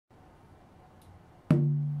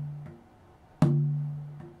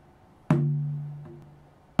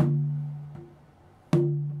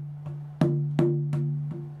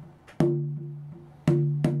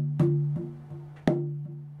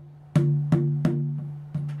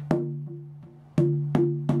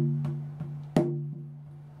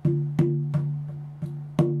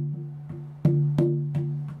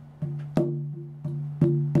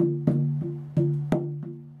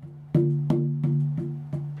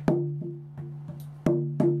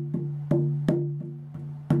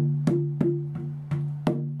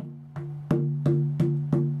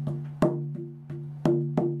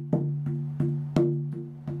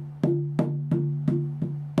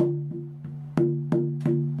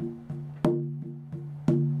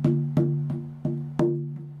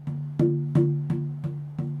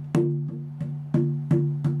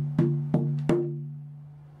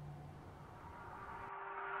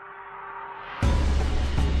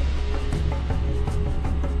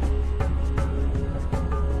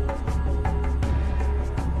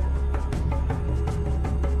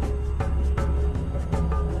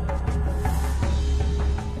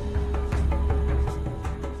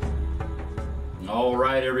All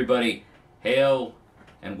right, everybody, hail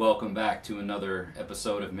and welcome back to another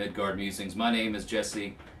episode of Midgard Musings. My name is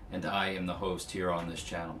Jesse, and I am the host here on this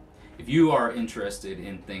channel. If you are interested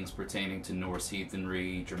in things pertaining to Norse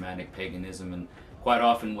heathenry, Germanic paganism, and quite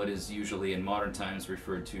often what is usually in modern times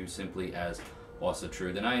referred to simply as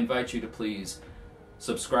True, then I invite you to please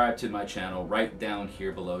subscribe to my channel right down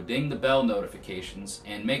here below. Ding the bell notifications,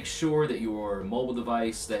 and make sure that your mobile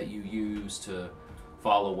device that you use to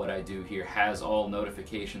follow what I do here has all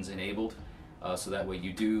notifications enabled, so that way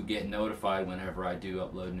you do get notified whenever I do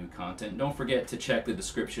upload new content. Don't forget to check the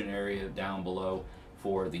description area down below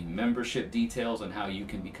for the membership details on how you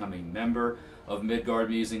can become a member of Midgard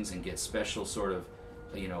Musings and get special sort of,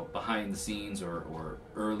 behind the scenes or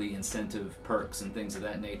early incentive perks and things of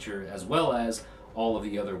that nature, as well as all of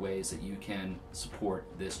the other ways that you can support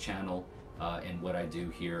this channel and what I do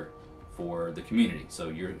here for the community. So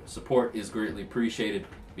your support is greatly appreciated.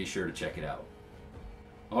 Be sure to check it out.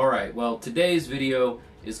 Alright, well, today's video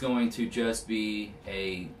is going to just be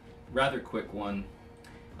a rather quick one,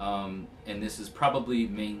 and this is probably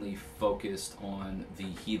mainly focused on the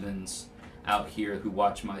heathens out here who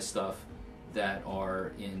watch my stuff that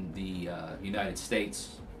are in the United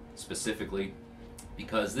States specifically,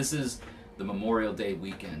 because this is the Memorial Day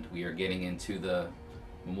weekend. We are getting into the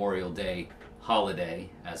Memorial Day holiday,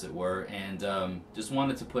 as it were, and just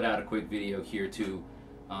wanted to put out a quick video here to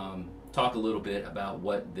talk a little bit about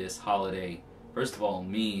what this holiday, first of all,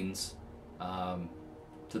 means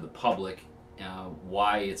to the public,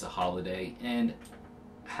 why it's a holiday, and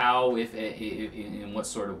how, if in what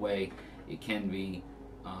sort of way it can be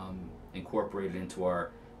incorporated into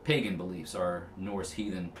our pagan beliefs, our Norse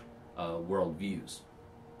heathen worldviews.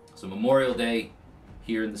 So Memorial Day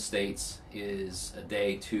here in the States is a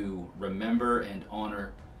day to remember and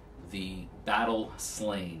honor the battle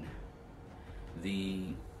slain, the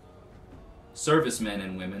servicemen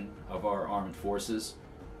and women of our armed forces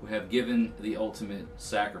who have given the ultimate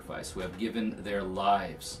sacrifice, who have given their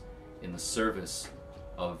lives in the service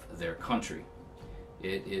of their country.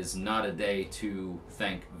 It is not a day to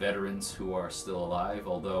thank veterans who are still alive,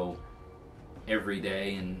 although every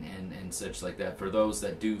day and such like that, for those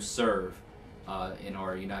that do serve in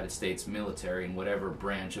our United States military, in whatever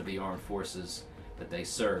branch of the armed forces that they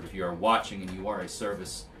serve. If you are watching and you are a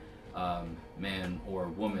service man or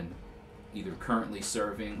woman, either currently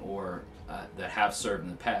serving or that have served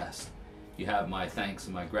in the past, you have my thanks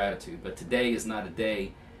and my gratitude. But today is not a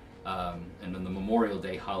day, and the Memorial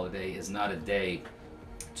Day holiday is not a day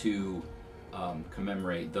to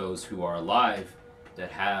commemorate those who are alive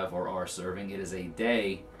that have or are serving. It is a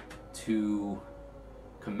day to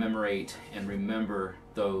commemorate and remember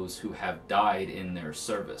those who have died in their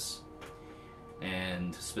service,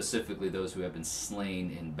 and specifically those who have been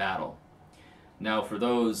slain in battle. Now, for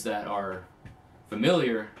those that are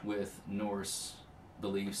familiar with Norse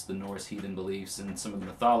beliefs, the Norse heathen beliefs, and some of the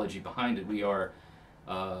mythology behind it, we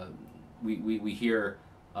hear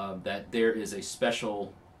that there is a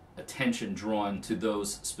special attention drawn to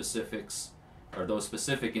those specifics, or those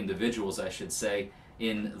specific individuals, I should say,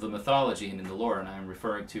 in the mythology and in the lore, and I am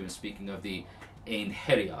referring to and speaking of the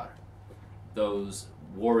Einherjar, those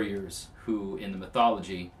warriors who in the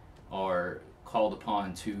mythology are called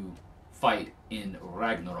upon to fight in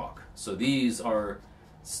Ragnarok. So these are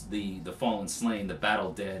the fallen slain, the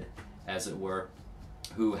battle dead, as it were,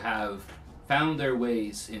 who have found their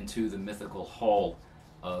ways into the mythical hall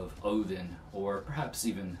of Odin, or perhaps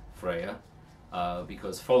even Freya,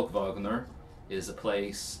 because Folkvagner is a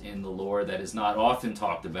place in the lore that is not often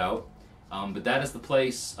talked about, but that is the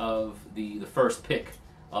place of the first pick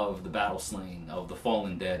of the battle slain, of the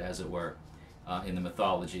fallen dead, as it were, in the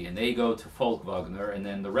mythology. And they go to Folkvagner, and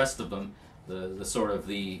then the rest of them, the sort of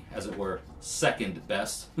the, as it were, second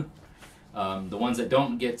best, the ones that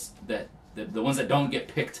don't get the ones that don't get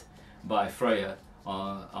picked by Freya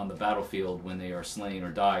on the battlefield when they are slain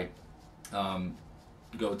or die,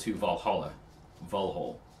 go to Valhalla.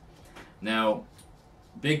 Now,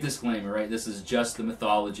 big disclaimer, right? This is just the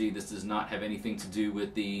mythology. This does not have anything to do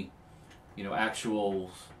with the,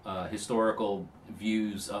 actual historical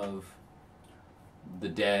views of the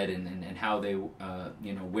dead and how they,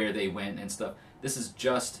 where they went and stuff. This is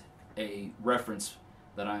just a reference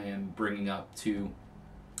that I am bringing up to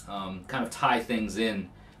kind of tie things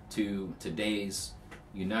in to today's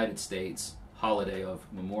United States holiday of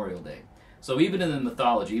Memorial Day. So even in the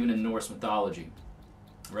mythology, even in Norse mythology,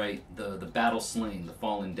 right, the battle slain, the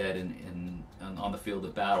fallen dead on the field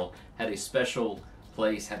of battle, had a special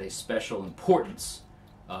place, had a special importance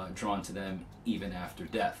drawn to them even after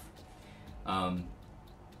death.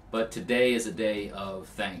 But today is a day of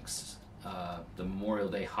thanks. The Memorial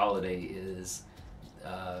Day holiday is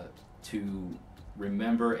to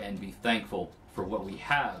remember and be thankful for what we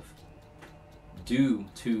have due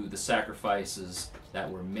to the sacrifices that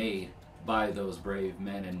were made by those brave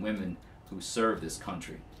men and women who served this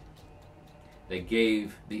country. They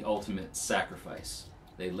gave the ultimate sacrifice.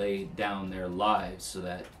 They laid down their lives so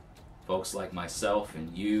that folks like myself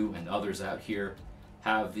and you and others out here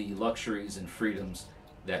have the luxuries and freedoms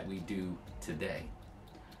that we do today.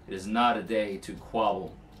 It is not a day to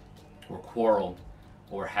quarrel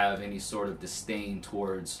or have any sort of disdain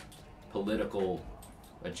towards political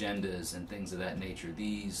agendas and things of that nature.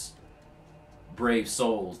 These brave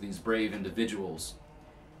souls, these brave individuals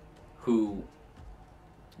who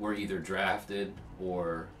were either drafted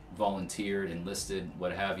or volunteered, enlisted,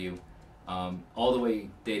 what have you, all the way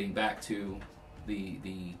dating back to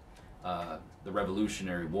the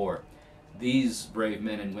Revolutionary War. These brave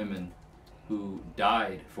men and women who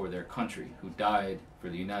died for their country, who died for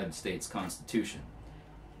the United States Constitution.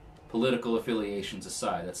 Political affiliations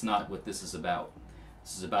aside, that's not what this is about.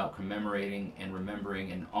 This is about commemorating and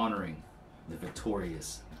remembering and honoring the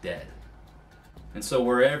victorious dead. And so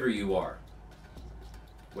wherever you are,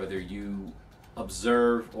 whether you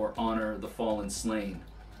observe or honor the fallen slain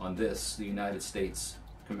on this, the United States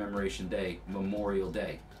Commemoration Day, Memorial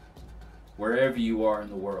Day, wherever you are in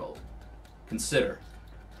the world, consider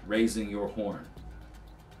raising your horn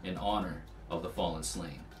in honor of the fallen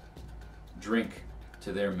slain. Drink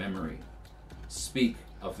to their memory. Speak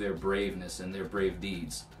of their braveness and their brave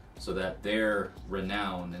deeds so that their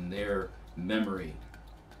renown and their memory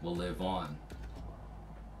will live on.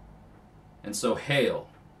 And so hail.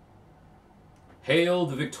 Hail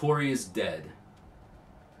the victorious dead.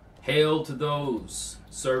 Hail to those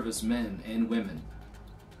servicemen and women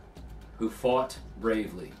who fought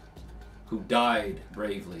bravely, who died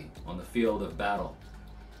bravely on the field of battle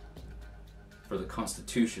for the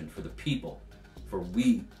Constitution, for the people, for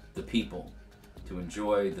we, the people, to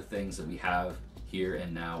enjoy the things that we have here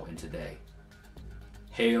and now and today.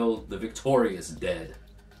 Hail the victorious dead.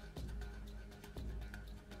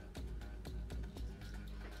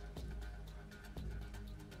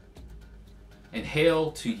 And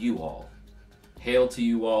hail to you all. Hail to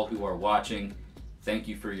you all who are watching. Thank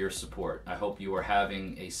you for your support. I hope you are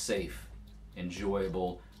having a safe,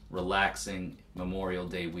 enjoyable, relaxing Memorial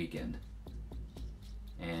Day weekend.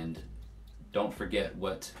 And don't forget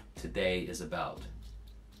what today is about.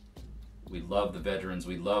 We love the veterans.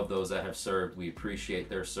 We love those that have served. We appreciate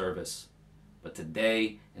their service. But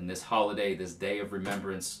today, in this holiday, this day of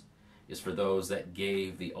remembrance, is for those that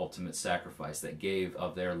gave the ultimate sacrifice, that gave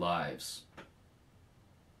of their lives.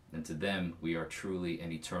 And to them, we are truly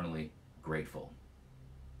and eternally grateful.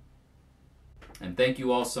 And thank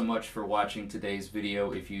you all so much for watching today's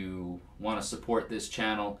video. If you want to support this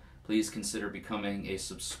channel, please consider becoming a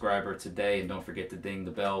subscriber today. And don't forget to ding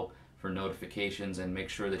the bell for notifications, and make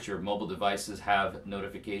sure that your mobile devices have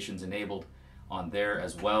notifications enabled on there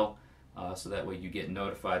as well. So that way you get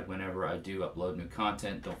notified whenever I do upload new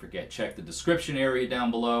content. Don't forget, check the description area down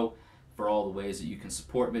below for all the ways that you can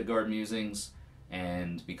support Midgard Musings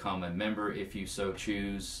and become a member if you so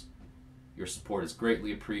choose. Your support is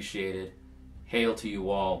greatly appreciated. Hail to you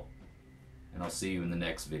all, and I'll see you in the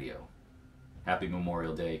next video. Happy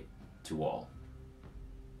Memorial Day to all.